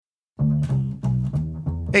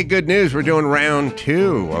Hey, good news. We're doing round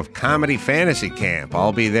 2 of Comedy Fantasy Camp.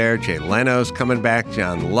 I'll be there. Jay Leno's coming back,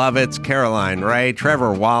 John Lovitz, Caroline Ray,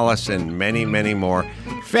 Trevor Wallace, and many, many more.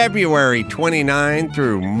 February 29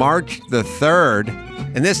 through March the 3rd.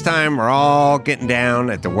 And this time, we're all getting down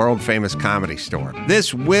at the world-famous Comedy Store.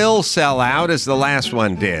 This will sell out as the last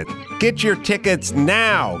one did. Get your tickets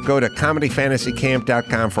now. Go to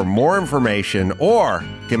comedyfantasycamp.com for more information or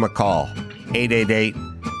give them a call.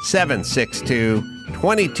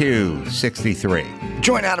 888-762-2263.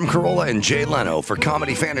 Join Adam Carolla and Jay Leno for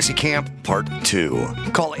Comedy Fantasy Camp Part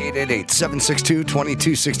 2. Call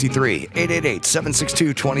 888-762-2263,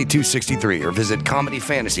 888-762-2263, or visit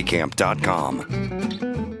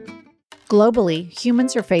comedyfantasycamp.com. Globally,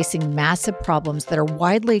 humans are facing massive problems that are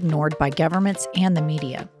widely ignored by governments and the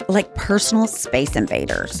media. Like personal space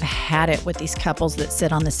invaders. I had it with these couples that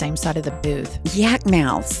sit on the same side of the booth. Yak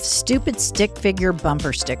mouths. Stupid stick figure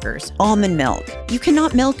bumper stickers. Almond milk. You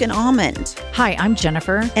cannot milk an almond. Hi, I'm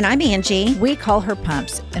Jennifer. And I'm Angie. We call her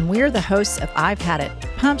Pumps, and we're the hosts of I've Had It.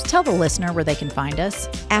 Pumps, tell the listener where they can find us.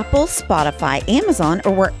 Apple, Spotify, Amazon,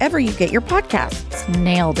 or wherever you get your podcasts.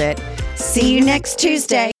 Nailed it. See you next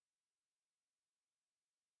Tuesday.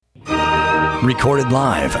 Recorded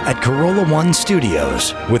live at Carolla One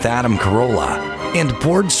Studios with Adam Carolla and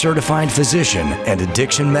board-certified physician and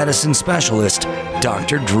addiction medicine specialist,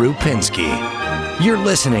 Dr. Drew Pinsky. You're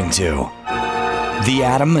listening to The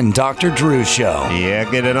Adam and Dr. Drew Show. Yeah,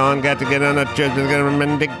 get it on. Got to get on it. Get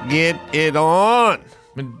it on.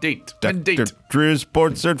 Mandate. Dr. Drew's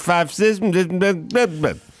board-certified physician. Where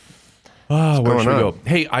should we go?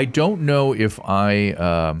 Hey, I don't know if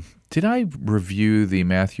did I review the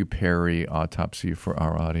Matthew Perry autopsy for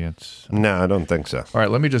our audience? No, I don't think so. All right,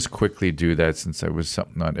 let me just quickly do that since it was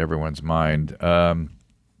something on everyone's mind.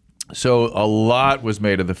 So a lot was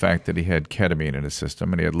made of the fact that he had ketamine in his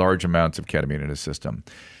system, and he had large amounts of ketamine in his system.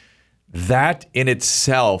 That in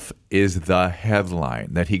itself is the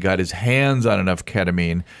headline, that he got his hands on enough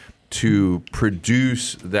ketamine to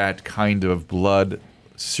produce that kind of blood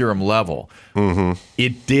serum level. Mm-hmm.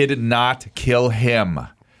 It did not kill him.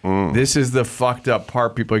 This is the fucked up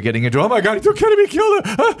part people are getting into. Oh my God, he took ketamine, killed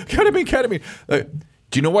him. Ketamine.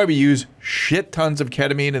 Do you know why we use shit tons of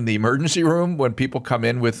ketamine in the emergency room when people come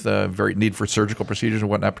in with very need for surgical procedures and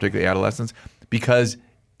whatnot, particularly adolescents? Because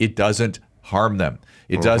it doesn't harm them.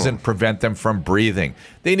 It doesn't prevent them from breathing.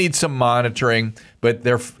 They need some monitoring, but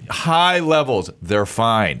they're high levels. They're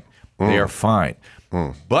fine. They are fine.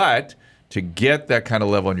 But to get that kind of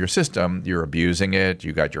level in your system, you're abusing it.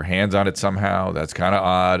 You got your hands on it somehow. That's kind of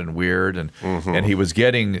odd and weird. And he was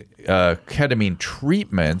getting ketamine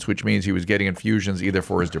treatments, which means he was getting infusions either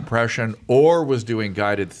for his depression or was doing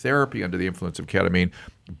guided therapy under the influence of ketamine.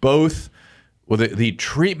 Both, well, the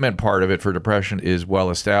treatment part of it for depression is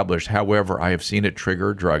well established. However, I have seen it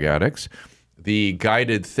trigger drug addicts. The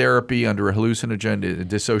guided therapy under a hallucinogen,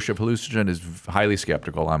 dissociative hallucinogen, is highly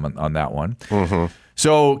skeptical on that one.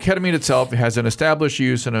 So ketamine itself has an established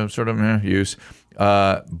use and a sort of use,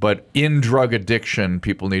 but in drug addiction,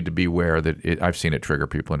 people need to be aware that I've seen it trigger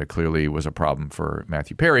people, and it clearly was a problem for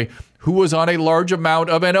Matthew Perry, who was on a large amount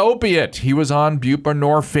of an opiate. He was on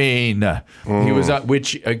buprenorphine. He was on,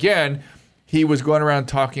 which again, he was going around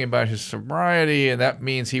talking about his sobriety, and that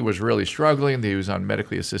means he was really struggling. He was on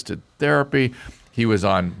medically assisted therapy. He was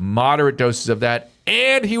on moderate doses of that,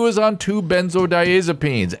 and he was on 2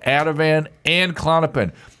 benzodiazepines, Ativan and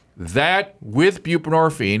Klonopin. That, with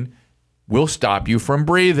buprenorphine, will stop you from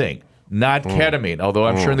breathing, not ketamine, although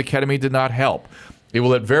I'm sure the ketamine did not help. It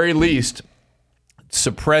will at very least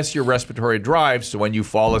suppress your respiratory drive, so when you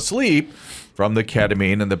fall asleep from the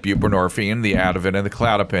ketamine and the buprenorphine, the Ativan and the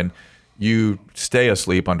Klonopin, you stay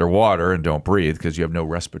asleep underwater and don't breathe because you have no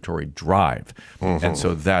respiratory drive. And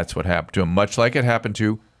so that's what happened to him, much like it happened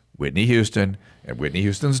to Whitney Houston and Whitney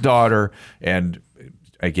Houston's daughter. And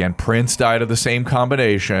again, Prince died of the same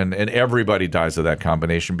combination, and everybody dies of that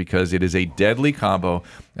combination because it is a deadly combo.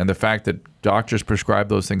 And the fact that doctors prescribe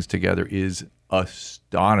those things together is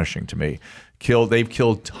astonishing to me. They've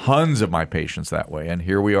killed tons of my patients that way, and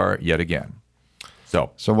here we are yet again.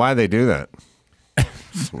 So why they do that?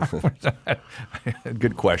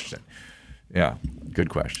 Good question. Yeah, good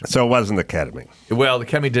question. So it wasn't the ketamine. Well, the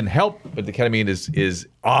ketamine didn't help, but the ketamine is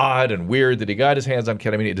odd and weird that he got his hands on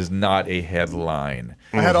ketamine. It is not a headline.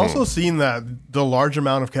 I had also seen that the large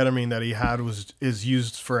amount of ketamine that he had is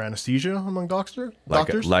used for anesthesia among doctors.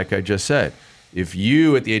 Like I just said, if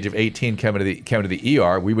you at the age of 18 came to the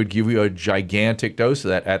ER, we would give you a gigantic dose of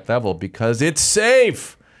that at level because it's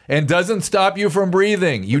safe and doesn't stop you from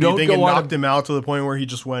breathing. You don't think go it on. Knocked him out to the point where he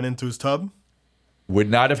just went into his tub? Would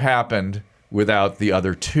not have happened without the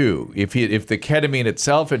other two. If the ketamine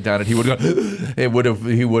itself had done it, he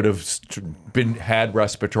would have had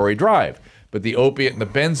respiratory drive. But the opiate and the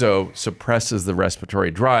benzo suppresses the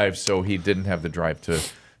respiratory drive, so he didn't have the drive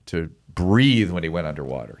to breathe when he went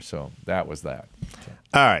underwater. So that was that.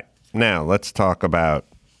 All right. Now let's talk about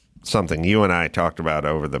something you and I talked about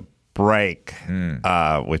over the break,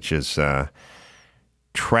 which is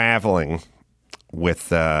traveling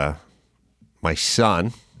with my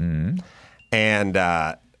son and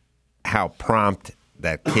how prompt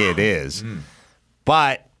that kid is.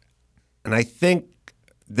 But, and I think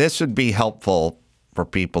this would be helpful for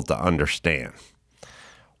people to understand.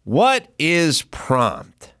 What is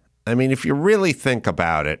prompt? I mean, if you really think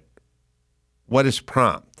about it, what is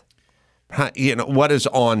prompt? What is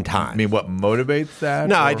on time? I mean, what motivates that?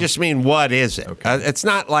 No, I just mean, what is it? Okay. It's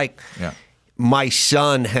not like my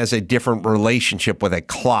son has a different relationship with a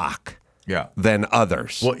clock than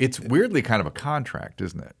others. Well, it's weirdly kind of a contract,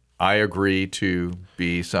 isn't it? I agree to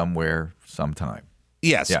be somewhere sometime.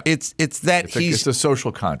 Yes, it's that it's a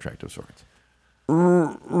social contract of sorts.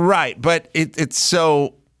 Right, but it's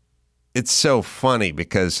so funny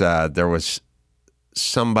because there was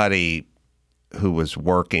somebody who was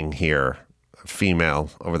working here, a female,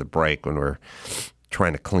 over the break when we were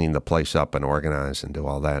trying to clean the place up and organize and do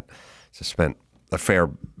all that. So spent a fair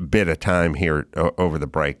bit of time here over the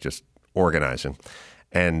break just organizing.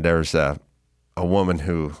 And there's a woman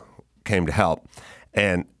who came to help,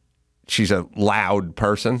 and she's a loud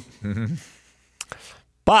person.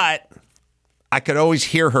 But I could always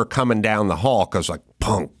hear her coming down the hall because like,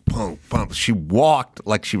 punk, punk, punk. She walked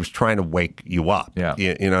like she was trying to wake you up. Yeah.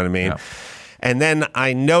 You know what I mean? Yeah. And then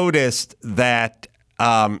I noticed that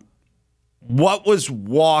what was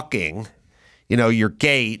walking, your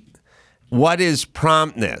gait, what is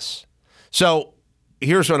promptness? So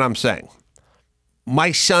here's what I'm saying.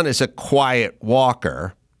 My son is a quiet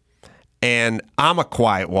walker, and I'm a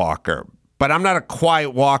quiet walker, but I'm not a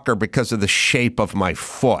quiet walker because of the shape of my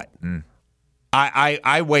foot.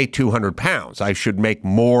 I weigh 200 pounds. I should make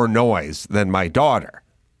more noise than my daughter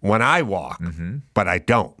when I walk, but I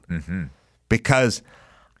don't. Because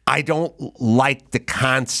I don't like the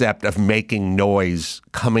concept of making noise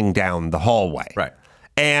coming down the hallway. Right.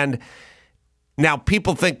 And now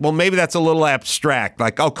people think, well, maybe that's a little abstract.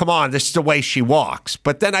 Like, oh, come on, this is the way she walks.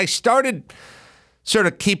 But then I started sort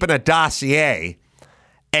of keeping a dossier,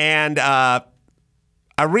 and I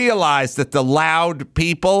realized that the loud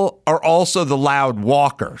people are also the loud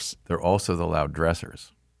walkers. They're also the loud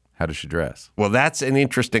dressers. How does she dress? Well, that's an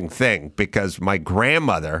interesting thing because my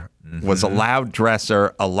grandmother was a loud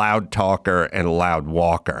dresser, a loud talker, and a loud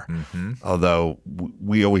walker. Although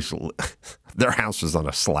we always, their house was on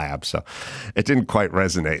a slab, so it didn't quite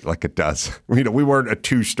resonate like it does. We weren't a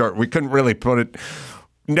two-story. We couldn't really put it.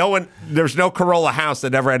 There's no Corolla house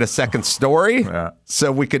that ever had a second story,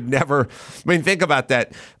 so we could never. I mean, think about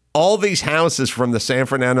that. All these houses from the San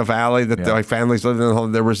Fernando Valley that my families lived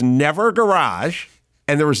in, there was never a garage.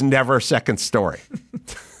 And there was never a second story.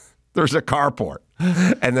 There was a carport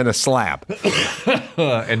and then a slab.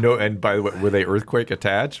 And by the way, were they earthquake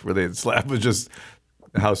attached? Were the slab was just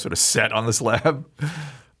the house sort of set on the slab?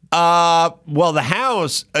 Well, the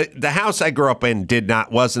house I grew up in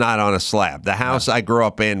was not on a slab. The house I grew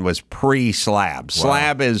up in was pre-slab.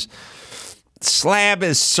 Wow. Slab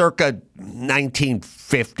is circa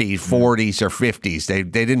 1950s, 40s, or 50s. They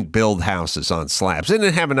didn't build houses on slabs. They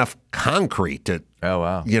didn't have enough concrete to. Oh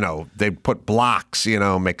wow! They put blocks.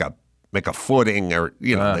 Make a footing, or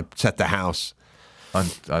they set the house.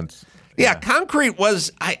 Concrete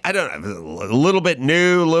was I don't know, a little bit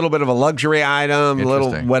new, a little bit of a luxury item, a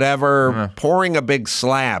little whatever. Pouring a big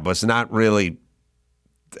slab was not really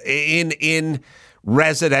in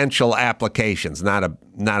residential applications, not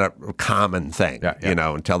a common thing,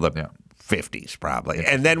 until the 50s probably.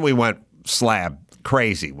 And then we went slab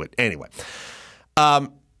crazy anyway.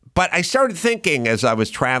 But I started thinking as I was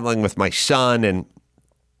traveling with my son, and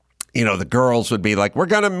the girls would be like, we're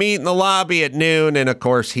going to meet in the lobby at noon. And of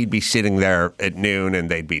course he'd be sitting there at noon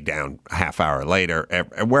and they'd be down a half hour later,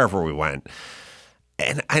 wherever we went.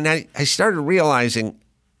 And I started realizing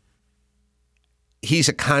he's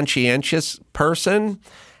a conscientious person,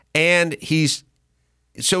 and he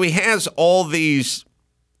has all these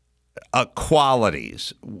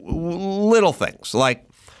qualities, little things like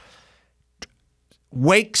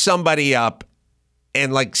wake somebody up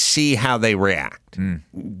and see how they react.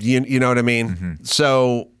 You know what I mean?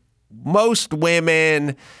 So most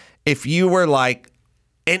women, if you were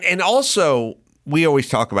and also we always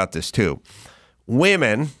talk about this too,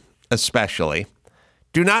 women especially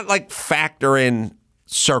do not factor in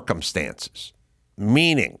circumstances,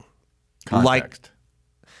 meaning Context.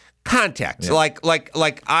 Yeah.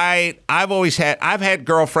 I've had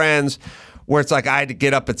girlfriends where it's like I had to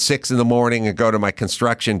get up at 6 a.m. and go to my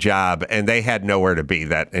construction job, and they had nowhere to be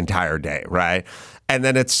that entire day, right? And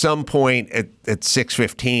then at some point at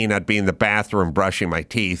 6:15, I'd be in the bathroom brushing my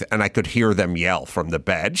teeth, and I could hear them yell from the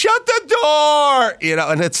bed, "Shut the door!"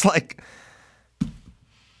 And it's like,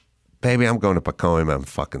 baby, I'm going to Pacoima. I'm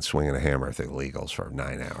fucking swinging a hammer at the illegals for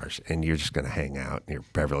 9 hours, and you're just going to hang out in your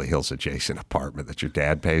Beverly Hills adjacent apartment that your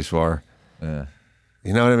dad pays for.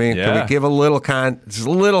 You know what I mean? Yeah. Can we give a little just a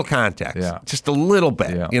little context? Yeah. Just a little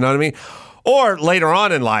bit. Yeah. You know what I mean? Or later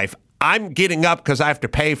on in life, I'm getting up because I have to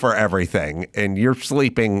pay for everything, and you're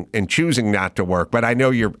sleeping and choosing not to work, but I know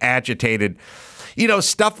you're agitated.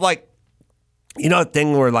 Stuff like, a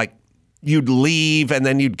thing where like you'd leave and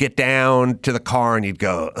then you'd get down to the car and you'd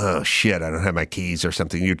go, "Oh shit, I don't have my keys," or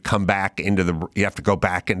something. You'd come back you have to go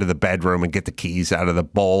back into the bedroom and get the keys out of the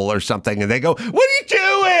bowl or something, and they go, "What are you doing?"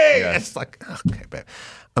 Yes. It's like, okay, babe,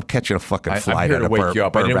 I'm catching a fucking flight. I'm here to wake you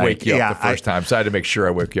up. I didn't Burbank. wake you up the first time, so I had to make sure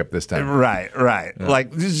I wake you up this time. Right. Yeah.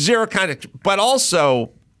 Like zero kind of, but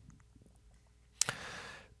also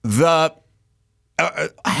the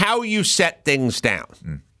how you set things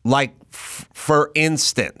down. Like, for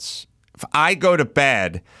instance, if I go to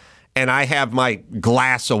bed and I have my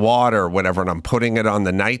glass of water or whatever, and I'm putting it on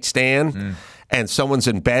the nightstand, and someone's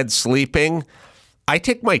in bed sleeping, I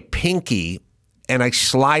take my pinky and I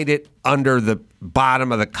slide it under the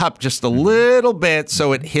bottom of the cup just a little bit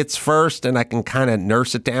so it hits first, and I can kind of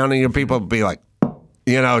nurse it down. And people will be like,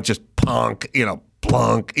 just plunk,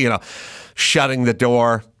 shutting the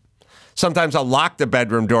door. Sometimes I'll lock the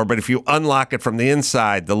bedroom door, but if you unlock it from the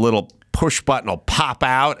inside, the little push button will pop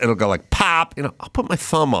out. It'll go like pop. I'll put my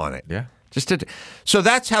thumb on it. Yeah. So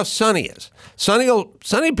that's how Sonny is.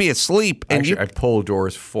 Sonny be asleep, and Actually, I pull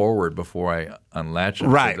doors forward before I unlatch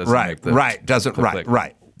them. Right. So it doesn't make the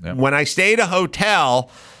click. Yeah. When I stay at a hotel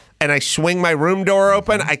and I swing my room door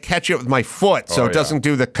open, I catch it with my foot so it doesn't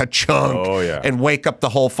do the ka-chunk and wake up the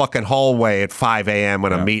whole fucking hallway at 5 a.m.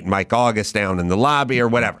 when I'm meeting Mike August down in the lobby or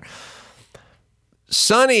whatever.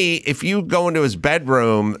 Sonny, if you go into his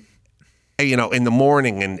bedroom, in the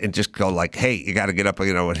morning and just go like, "Hey, you got to get up,"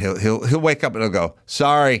 and he'll wake up and he'll go,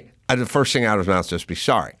 "Sorry." And the first thing out of his mouth is just be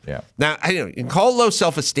sorry. Yeah. Now, you can call it low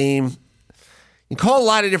self-esteem. You can call it a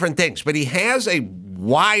lot of different things, but he has a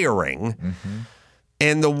wiring,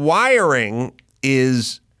 and the wiring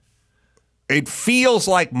it feels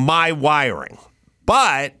like my wiring,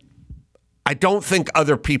 but I don't think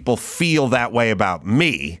other people feel that way about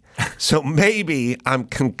me. So maybe I'm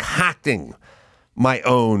concocting my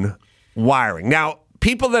own wiring. Now,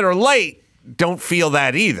 people that are late don't feel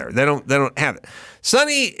that either. They don't have it.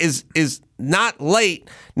 Sonny is not late,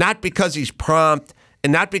 not because he's prompt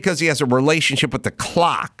and not because he has a relationship with the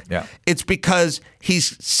clock. Yeah. It's because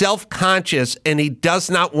he's self-conscious and he does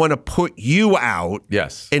not want to put you out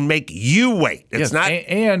and make you wait. It's not.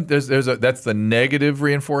 And that's the negative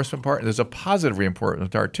reinforcement part. There's a positive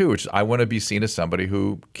reinforcement part too, which is I want to be seen as somebody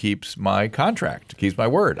who keeps my contract, keeps my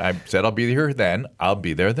word. I said I'll be here then. I'll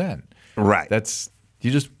be there then. Right.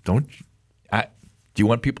 You just don't. Do you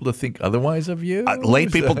want people to think otherwise of you?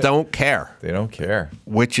 Late people don't care. They don't care.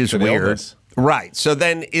 Which is It's an weird. illness. Right. So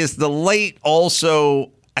then is the late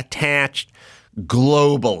also attached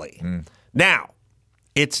globally? Now,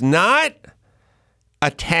 it's not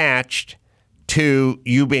attached to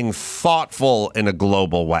you being thoughtful in a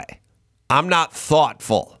global way. I'm not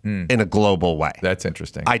thoughtful in a global way. That's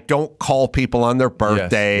interesting. I don't call people on their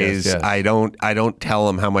birthdays. Yes. I don't tell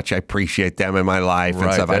them how much I appreciate them in my life and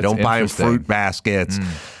Right, stuff. I that's don't buy them interesting. fruit baskets.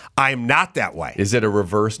 I'm not that way. Is it a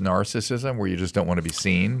reverse narcissism where you just don't want to be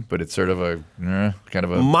seen, but it's sort of a kind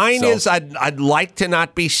of a Mine is I'd like to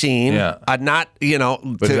not be seen. Yeah. I'd not, But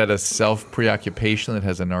is that a self-preoccupation that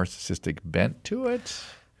has a narcissistic bent to it?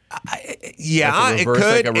 Yeah, Like a reverse- it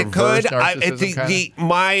could. like a It could. reverse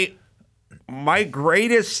narcissism My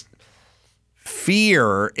greatest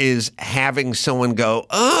fear is having someone go,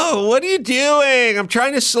 "Oh, what are you doing? I'm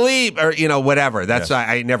trying to sleep," or whatever. That's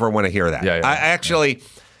I never want to hear that. Yeah. I actually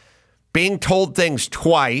being told things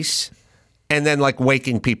twice and then like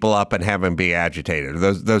waking people up and having them be agitated.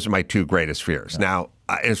 Those are my two greatest fears. Yeah. Now,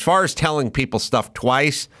 as far as telling people stuff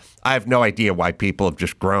twice, I have no idea why people have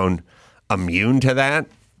just grown immune to that.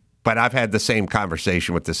 But I've had the same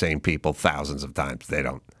conversation with the same people thousands of times.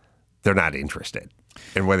 They're not interested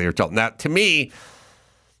in whether you're told. Now, to me,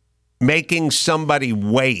 making somebody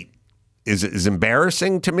wait is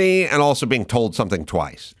embarrassing to me, and also being told something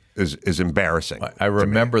twice is embarrassing. I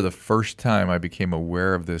remember the first time I became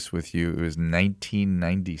aware of this with you. It was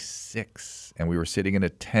 1996, and we were sitting in a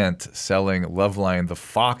tent selling Loveline, the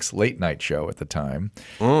Fox late night show at the time,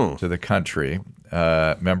 to the country.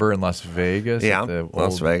 Remember in Las Vegas? Yeah, at the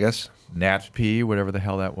Las old Vegas. NatP, whatever the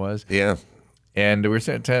hell that was. Yeah. And we were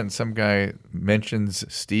sitting at a tent, and some guy mentions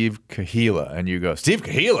Steve Kahila, and you go, Steve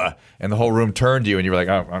Kahila? And the whole room turned to you, and you were like,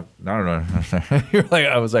 oh, no. You're like,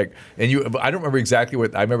 I was like, and you, I don't remember exactly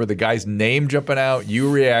what, I remember the guy's name jumping out, you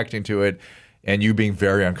reacting to it, and you being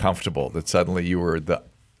very uncomfortable that suddenly you were the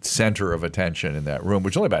center of attention in that room,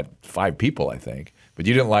 which was only about 5 people, I think. But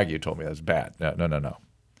you didn't like it. You told me that was bad. No.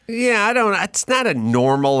 Yeah, I don't, it's not a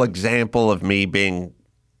normal example of me being. It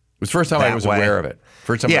was the first time I was aware of it.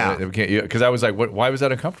 First time, Yeah. Because I was like, why was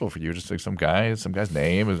that uncomfortable for you? Just like some guy's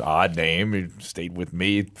name, his odd name. He stayed with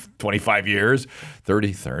me 25 years,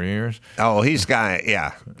 30 years. Oh, he's a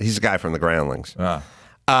guy from the Groundlings. That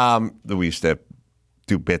we used to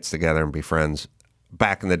do bits together and be friends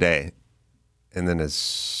back in the day. And then his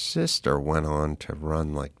sister went on to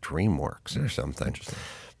run like DreamWorks or something.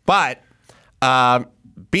 But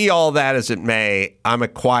be all that as it may, I'm a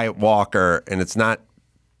quiet walker, and it's not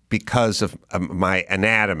because of my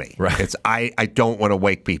anatomy. Right. It's I don't want to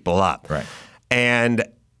wake people up. Right. And,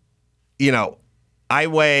 I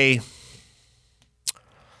weigh,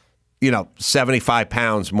 75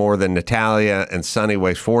 pounds more than Natalia, and Sonny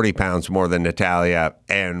weighs 40 pounds more than Natalia,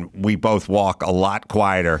 and we both walk a lot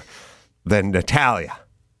quieter than Natalia.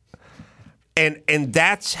 And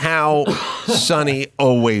that's how Sonny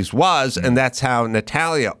always was, and that's how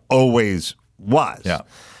Natalia always was. Yeah.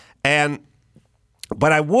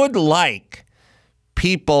 But I would like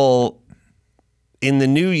people in the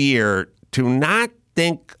new year to not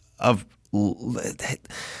think of,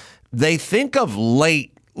 they think of late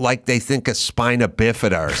like they think of spina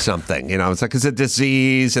bifida or something. It's like it's a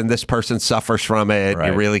disease and this person suffers from it. Right.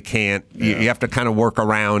 You really can't. You have to kind of work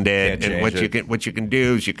around it. Can't And change what you can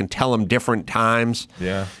do is you can tell them different times.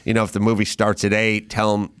 Yeah. If the movie starts at 8,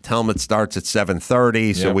 tell them it starts at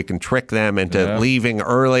 7:30, so Yep. we can trick them into leaving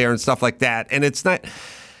earlier and stuff like that. And it's not.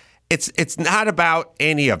 It's not about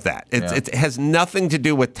any of that. It has nothing to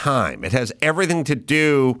do with time. It has everything to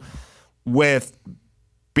do with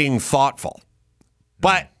being thoughtful,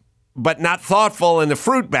 but not thoughtful in the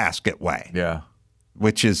fruit basket way. Yeah.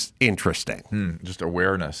 Which is interesting. Just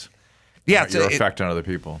awareness. Yeah, Your effect on other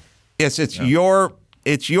people. Yes, it's your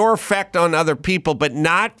effect on other people, but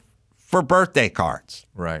not for birthday cards,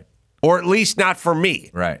 Right. or at least not for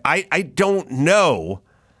me. Right. I don't know,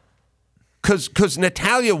 because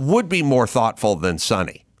Natalia would be more thoughtful than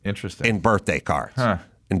Sonny. Interesting. In birthday cards,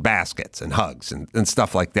 and baskets, and hugs, and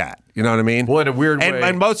stuff like that. You know what I mean? Well, in a weird way.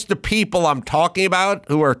 And most of the people I'm talking about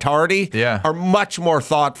who are tardy are much more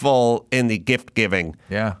thoughtful in the gift-giving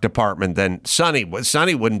department than Sonny was.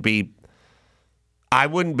 Sonny wouldn't be, I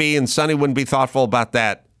wouldn't be, and Sonny wouldn't be thoughtful about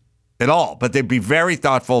that at all. But they'd be very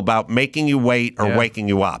thoughtful about making you wait or waking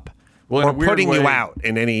you up. Well, in or a weird putting you way- out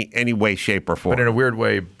in any way, shape, or form. But in a weird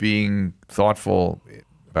way, being thoughtful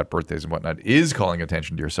about birthdays and whatnot is calling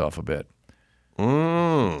attention to yourself a bit.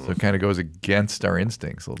 So it kind of goes against our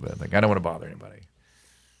instincts a little bit. Like, I don't want to bother anybody.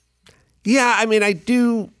 Yeah, I mean, I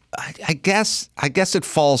do. I guess it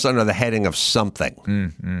falls under the heading of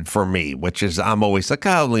something for me, which is I'm always like,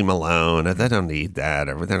 oh, leave them alone. They don't need that,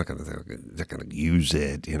 or they're going to use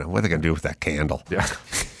it. What are they going to do with that candle? Yeah.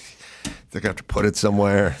 They're going to have to put it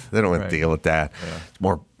somewhere. They don't want to deal with that. Yeah. It's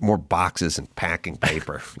more boxes and packing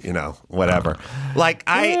paper, whatever.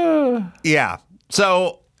 Yeah.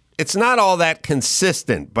 So it's not all that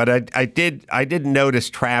consistent, but I did notice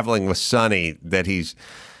traveling with Sonny that he's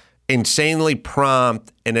insanely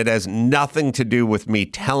prompt, and it has nothing to do with me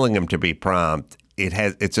telling him to be prompt.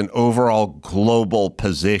 It's an overall global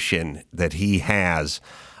position that he has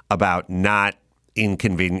about not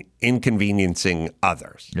inconveniencing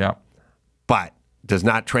others. Yeah. But does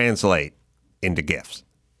not translate into gifts.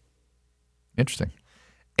 Interesting.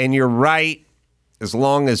 And you're right, as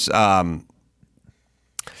long as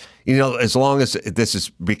as long as this is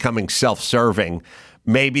becoming self-serving,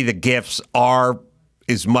 maybe the gifts are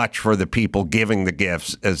as much for the people giving the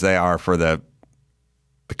gifts as they are for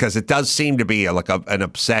because it does seem to be an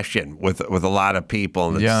obsession with a lot of people,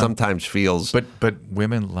 and it sometimes feels. But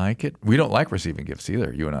women like it. We don't like receiving gifts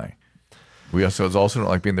either. You and I. We also don't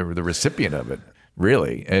like being the recipient of it,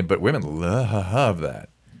 really. But women love that.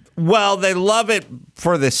 Well, they love it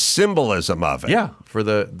for the symbolism of it. Yeah, for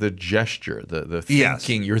the gesture, the Yes.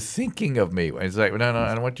 thinking. You're thinking of me. It's like, no,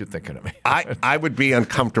 I don't want you thinking of me. I would be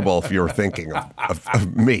uncomfortable if you were thinking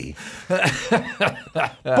of me.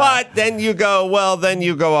 But then you go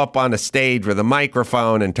up on a stage with a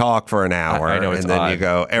microphone and talk for an hour. I know, it's and then odd. you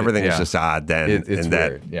go, everything's Yeah. just odd then It's in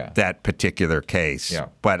weird. Yeah. that particular case. Yeah.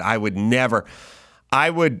 But I would never, I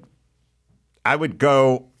would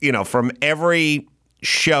go, from every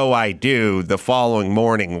show I do, the following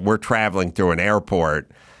morning, we're traveling through an airport,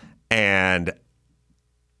 and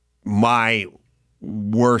my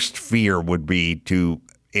worst fear would be to,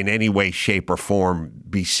 in any way, shape, or form,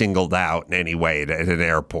 be singled out in any way at an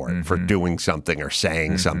airport for doing something or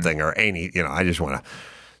saying something or I just want to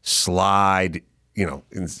slide,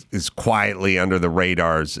 as quietly under the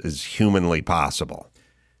radars as humanly possible.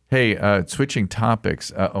 Hey, switching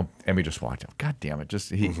topics. Emmy just walked up. God damn it!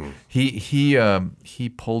 Just he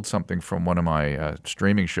pulled something from one of my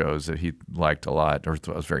streaming shows that he liked a lot, or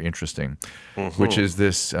thought was very interesting, which is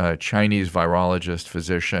this Chinese virologist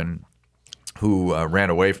physician who ran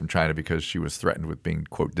away from China because she was threatened with being,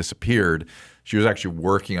 quote, disappeared. She was actually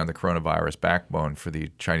working on the coronavirus backbone for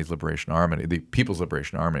the Chinese Liberation Army, the People's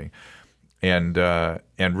Liberation Army, and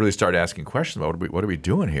really started asking questions about what are we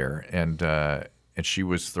doing here, and she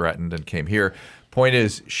was threatened and came here. Point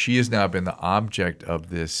is, she has now been the object of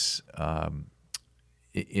this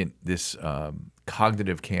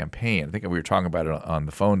cognitive campaign. I think we were talking about it on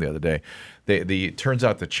the phone the other day. It turns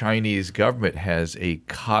out the Chinese government has a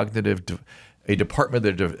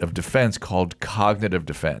Department of Defense called Cognitive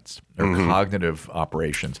Defense or Cognitive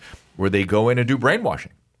Operations, where they go in and do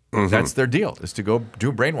brainwashing. That's their deal, is to go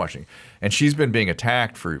do brainwashing. And she's been being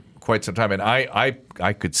attacked for quite some time. And I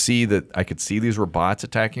could see these were bots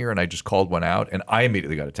attacking her, and I just called one out, and I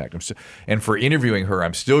immediately got attacked. And for interviewing her,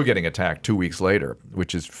 I'm still getting attacked 2 weeks later,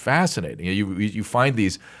 which is fascinating. You find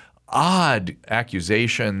these odd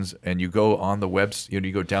accusations, and you go on the web, you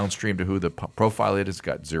go downstream to who the profile is. It's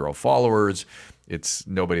got 0 followers. It's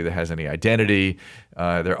nobody that has any identity.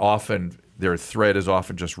 Their thread is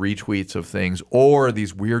often just retweets of things or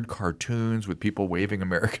these weird cartoons with people waving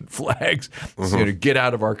American flags, to get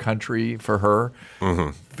out of our country for her.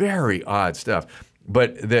 Very odd stuff.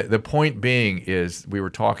 But the point being is, we were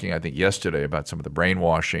talking, I think, yesterday about some of the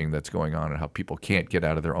brainwashing that's going on and how people can't get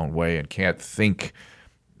out of their own way and can't think,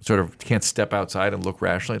 can't step outside and look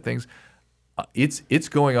rationally at things. It's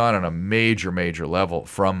going on a major, major level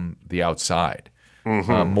from the outside.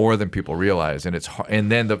 More than people realize,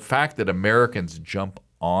 and then the fact that Americans jump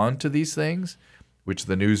onto these things, which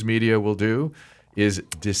the news media will do, is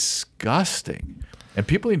disgusting. And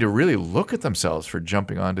people need to really look at themselves for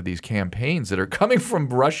jumping onto these campaigns that are coming from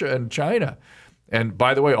Russia and China. And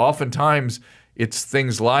by the way, oftentimes it's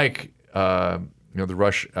things like Hunter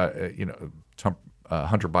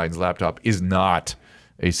Biden's laptop is not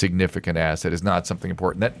a significant asset, is not something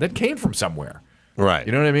important that came from somewhere. Right.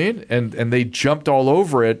 You know what I mean? And they jumped all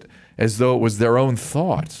over it as though it was their own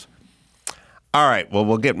thoughts. All right. Well,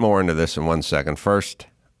 we'll get more into this in 1 second. First,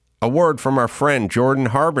 a word from our friend Jordan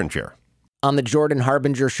Harbinger. On the Jordan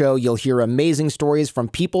Harbinger Show, you'll hear amazing stories from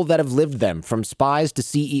people that have lived them, from spies to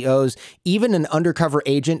CEOs, even an undercover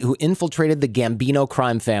agent who infiltrated the Gambino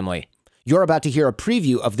crime family. You're about to hear a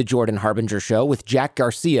preview of the Jordan Harbinger Show with Jack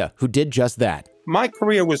Garcia, who did just that. My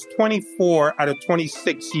career was 24 out of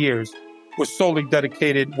 26 years. Was solely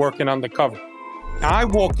dedicated working undercover. Now I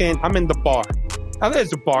walk in, I'm in the bar. Now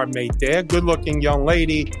there's a barmaid there, good-looking young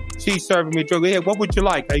lady. She's serving me a drink. Hey, what would you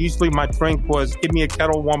like? My drink was, give me a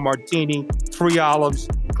Ketel One martini, 3 olives,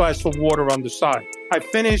 glass of water on the side. I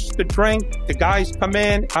finish the drink, the guys come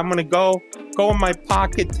in, I'm gonna go in my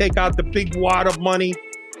pocket, take out the big wad of money,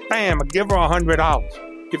 bam, I give her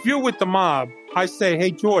 $100. If you're with the mob, I say,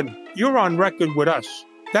 hey Jordan, you're on record with us.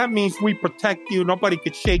 That means we protect you. Nobody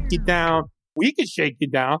could shake you down. We could shake you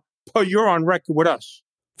down, but you're on record with us.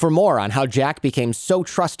 For more on how Jack became so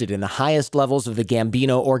trusted in the highest levels of the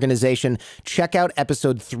Gambino organization, check out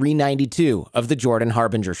episode 392 of The Jordan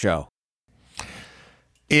Harbinger Show.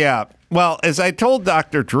 Yeah. Well, as I told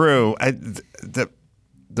Dr. Drew, the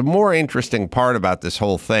more interesting part about this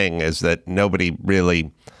whole thing is that nobody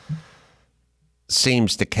really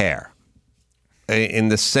seems to care, in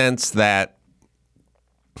the sense that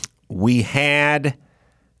we had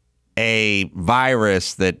a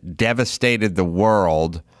virus that devastated the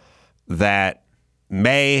world that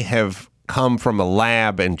may have come from a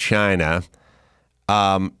lab in China,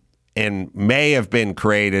 and may have been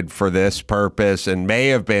created for this purpose and may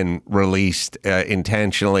have been released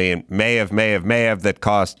intentionally and may have that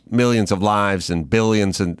cost millions of lives and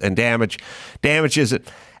billions and damages it.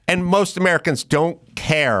 And most Americans don't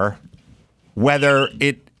care whether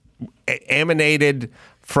it emanated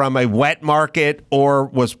from a wet market or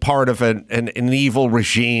was part of an evil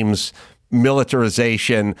regime's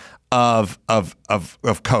militarization of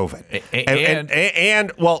COVID.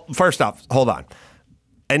 And well, first off, hold on.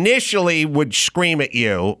 Initially would scream at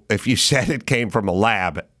you if you said it came from a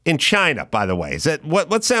lab in China, by the way. Is that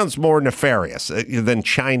what sounds more nefarious than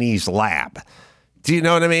Chinese lab? Do you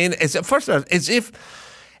know what I mean? First off, as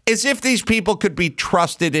if these people could be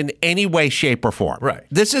trusted in any way, shape, or form. Right.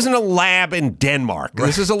 This isn't a lab in Denmark. Right.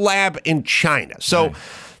 This is a lab in China. So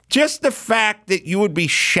just the fact that you would be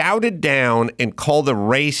shouted down and called a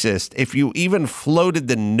racist if you even floated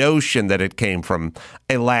the notion that it came from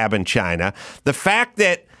a lab in China, the fact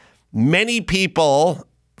that many people,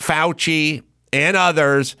 Fauci and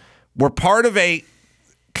others, were part of a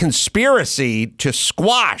conspiracy to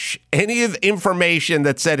squash any of the information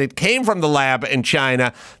that said it came from the lab in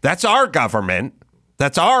China. That's our government.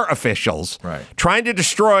 That's our officials trying to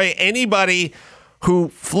destroy anybody who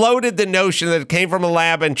floated the notion that it came from a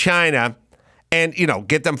lab in China and,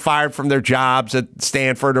 get them fired from their jobs at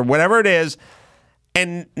Stanford or whatever it is.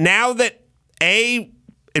 And now that A,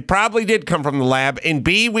 it probably did come from the lab, and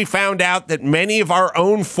B, we found out that many of our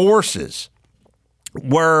own forces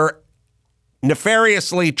were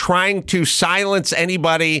nefariously trying to silence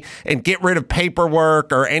anybody and get rid of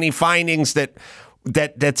paperwork or any findings that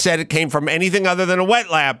said it came from anything other than a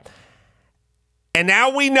wet lab. And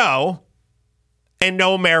now we know, and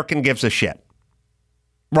no American gives a shit.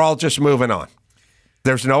 We're all just moving on.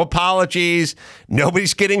 There's no apologies.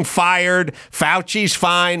 Nobody's getting fired. Fauci's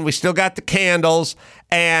fine. We still got the candles.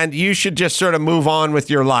 And you should just sort of move on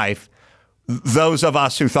with your life. Those of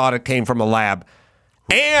us who thought it came from a lab.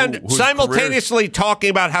 And simultaneously talking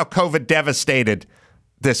about how COVID devastated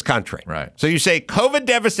this country. Right. So you say COVID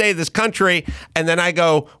devastated this country, and then I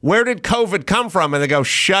go, where did COVID come from? And they go,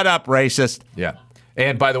 shut up, racist. Yeah.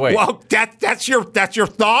 And by the way, well, that's your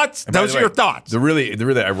thoughts. Those are your thoughts. The really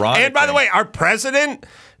ironic. And by the way, our president,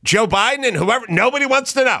 Joe Biden, and whoever, nobody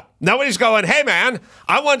wants to know. Nobody's going, hey man,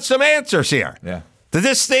 I want some answers here. Yeah. Did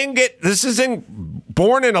this isn't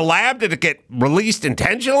born in a lab? Did it get released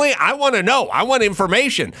intentionally? I want to know. I want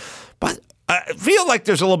information. But I feel like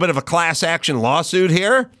there's a little bit of a class action lawsuit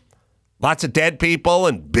here. Lots of dead people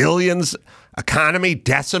and billions, economy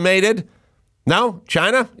decimated. No,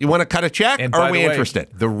 China, you want to cut a check? And or are we interested?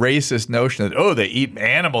 The racist notion that, they eat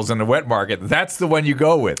animals in the wet market, that's the one you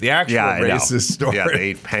go with, the actual racist story. Yeah,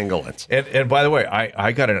 they eat pangolins. And by the way,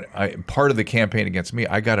 I got part of the campaign against me,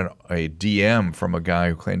 I got a DM from a guy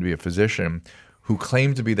who claimed to be a physician who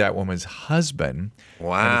claimed to be that woman's husband.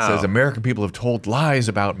 Wow. And it says, American people have told lies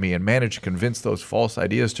about me and managed to convince those false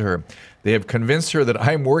ideas to her. They have convinced her that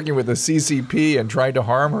I'm working with the CCP and trying to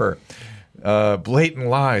harm her. Blatant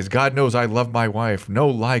lies. God knows I love my wife. No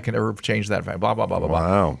lie can ever change that fact. Blah, blah, blah, blah, blah.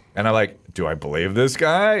 Wow. And I'm like, do I believe this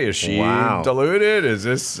guy? Is she deluded? Is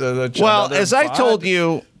this well, as I told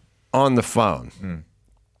you on the phone,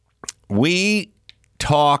 we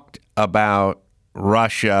talked about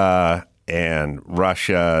Russia and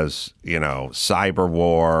Russia's, cyber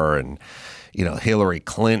war and, Hillary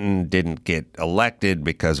Clinton didn't get elected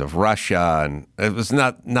because of Russia. And it was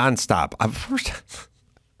not nonstop.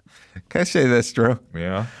 Can I say this, Drew?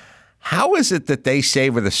 Yeah. How is it that they say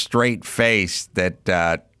with a straight face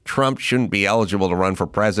that Trump shouldn't be eligible to run for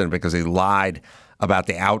president because he lied about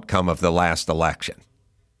the outcome of the last election?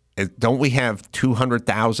 Don't we have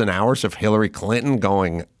 200,000 hours of Hillary Clinton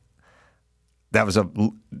going,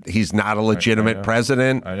 he's not a legitimate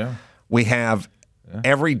president? I know. We have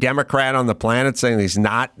every Democrat on the planet saying he's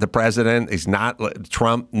not the president. He's not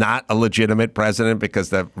Trump, not a legitimate president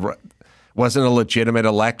because wasn't a legitimate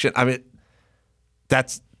election. I mean,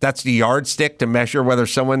 that's the yardstick to measure whether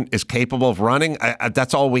someone is capable of running.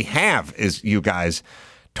 That's all we have is you guys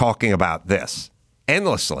talking about this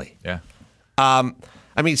endlessly. Yeah.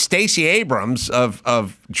 I mean, Stacey Abrams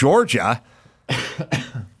of Georgia,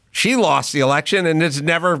 she lost the election and it's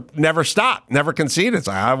never stopped, never conceded. It's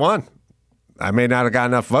like, I won. I may not have got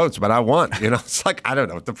enough votes, but I won. It's like, I don't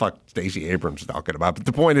know what the fuck Stacey Abrams is talking about. But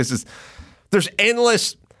the point is there's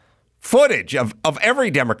endless footage of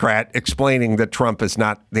every Democrat explaining that Trump is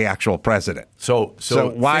not the actual president. So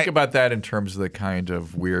why think about that in terms of the kind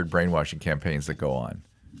of weird brainwashing campaigns that go on,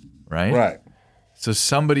 right? Right. So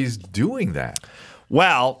somebody's doing that.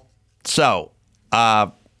 Well, so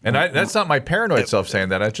and that's not my paranoid self saying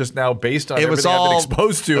that. It's just now based on everything I've been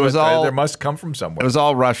exposed to. There must come from somewhere. It was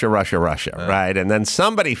all Russia, right? And then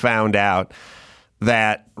somebody found out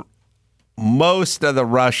that most of the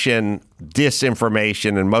Russian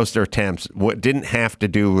disinformation and most of their attempts didn't have to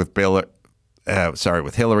do with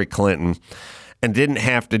with Hillary Clinton and didn't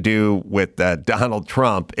have to do with Donald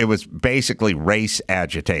Trump. It was basically race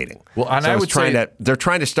agitating. Well, and so I would say they're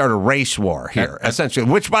trying to start a race war here, essentially,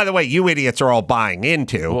 which, by the way, you idiots are all buying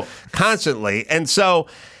into constantly. And so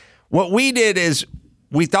what we did is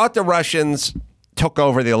we thought the Russians took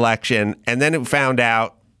over the election, and then it found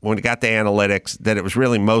out when we got the analytics that it was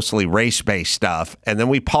really mostly race-based stuff. And then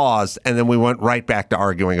we paused, and then we went right back to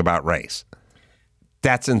arguing about race.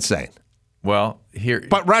 That's insane. Well,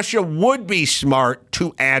 but Russia would be smart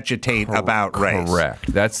to agitate about race.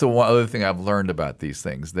 Correct. That's the one other thing I've learned about these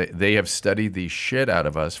things. They have studied the shit out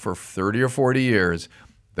of us for 30 or 40 years.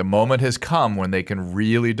 The moment has come when they can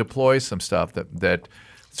really deploy some stuff that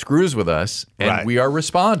screws with us, and we are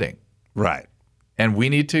responding. Right. And we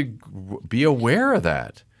need to be aware of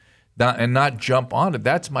that and not jump on it.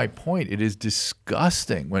 That's my point. It is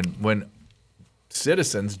disgusting when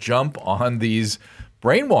citizens jump on these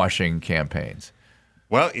brainwashing campaigns.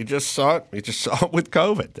 Well, you just saw it. You just saw it with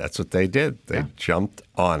COVID. That's what they did. They jumped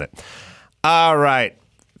on it. All right.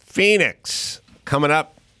 Phoenix coming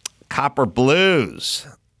up. Copper Blues.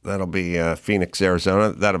 That'll be Phoenix,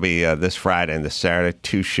 Arizona. That'll be this Friday and this Saturday.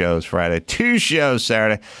 2 shows Friday, 2 shows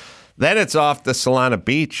Saturday. Then it's off to Solana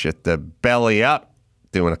Beach at the Belly Up,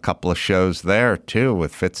 doing a couple of shows there, too,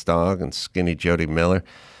 with Fitzdog and Skinny Jody Miller.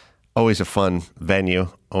 Always a fun venue,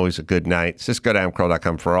 always a good night. Just go to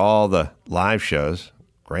AdamCarolla.com for all the live shows.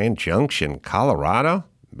 Grand Junction, Colorado.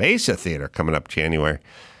 Mesa Theater coming up January.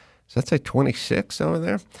 Does that say 26 over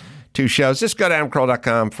there? 2 shows. Just go to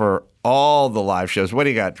AdamCarolla.com for all the live shows. What do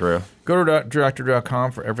you got, Drew? Go to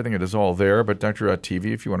Dr.com for everything. It is all there, but Dr.TV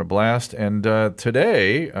if you want to blast. And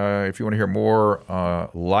today, if you want to hear more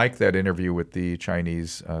like that interview with the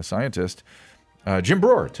Chinese scientist, Jim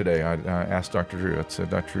Brewer today. I asked Dr. Drew. It's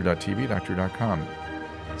Dr.TV, Dr.com.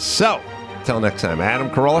 So, till next time, Adam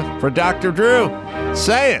Carolla for Dr. Drew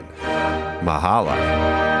saying mahalo.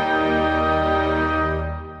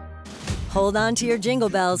 Hold on to your jingle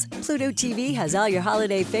bells. Pluto TV has all your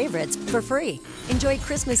holiday favorites for free. Enjoy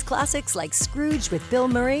Christmas classics like Scrooge with Bill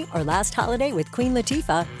Murray or Last Holiday with Queen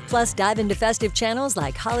Latifah. Plus, dive into festive channels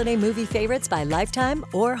like Holiday Movie Favorites by Lifetime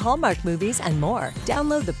or Hallmark Movies and more.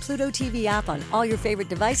 Download the Pluto TV app on all your favorite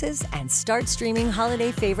devices and start streaming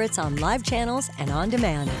holiday favorites on live channels and on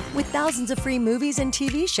demand. With thousands of free movies and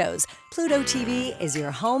TV shows, Pluto TV is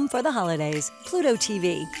your home for the holidays. Pluto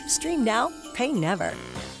TV. Stream now, pay never.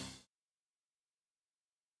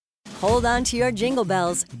 Hold on to your jingle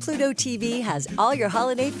bells. Pluto TV has all your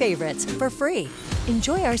holiday favorites for free.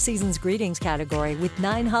 Enjoy our season's greetings category with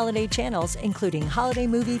 9 holiday channels, including Holiday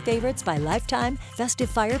Movie Favorites by Lifetime, Festive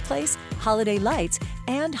Fireplace, Holiday Lights,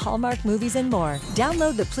 and Hallmark Movies and more.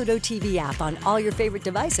 Download the Pluto TV app on all your favorite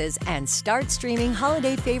devices and start streaming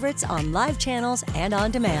holiday favorites on live channels and on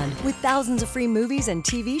demand. With thousands of free movies and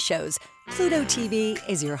TV shows, Pluto TV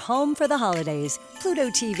is your home for the holidays. Pluto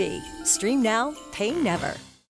TV. Stream now, pay never.